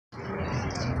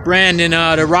Brandon,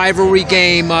 the rivalry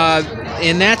game,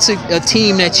 and that's a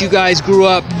team that you guys grew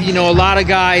up, you know, a lot of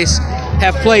guys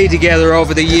have played together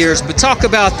over the years, but talk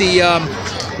about the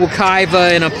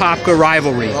Wekiva and Apopka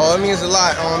rivalry. Oh, it means a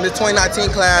lot. The 2019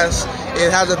 class,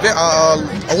 it has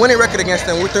a winning record against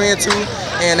them. We're 3-2,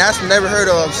 and that's never heard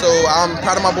of. So I'm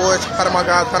proud of my boys, proud of my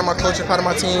guys, proud of my coaches, proud of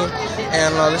my team,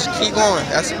 and let's keep going.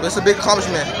 That's a big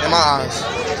accomplishment in my eyes.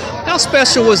 How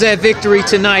special was that victory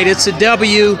tonight? It's a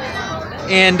W,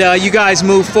 and you guys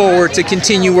move forward to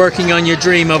continue working on your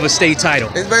dream of a state title.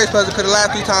 It's very special because the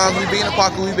last 3 times we've been in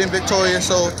Apopka, we've been victorious.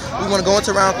 So we want to go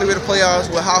into round 3 of the playoffs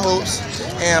with high hopes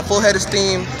and full-headed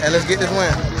steam, and let's get this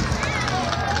win.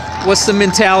 What's the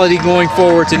mentality going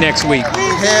forward to next week?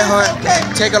 Head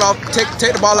hunt, take it off,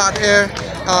 take the ball out there.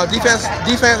 Defense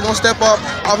gonna step up.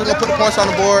 Offense gonna put the points on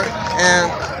the board, and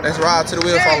let's ride till the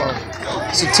wheels fall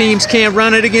off. So teams can't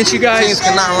run it against you guys? Teams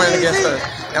cannot run it against us.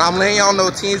 And I'm letting y'all know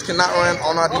teams cannot run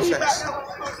on our defense.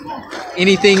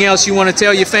 Anything else you want to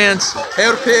tell your fans?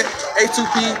 Hail to Pitt,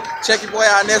 A2P, check your boy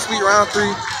out next week, round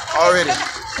 3 already.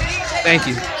 Thank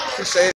you. Appreciate it.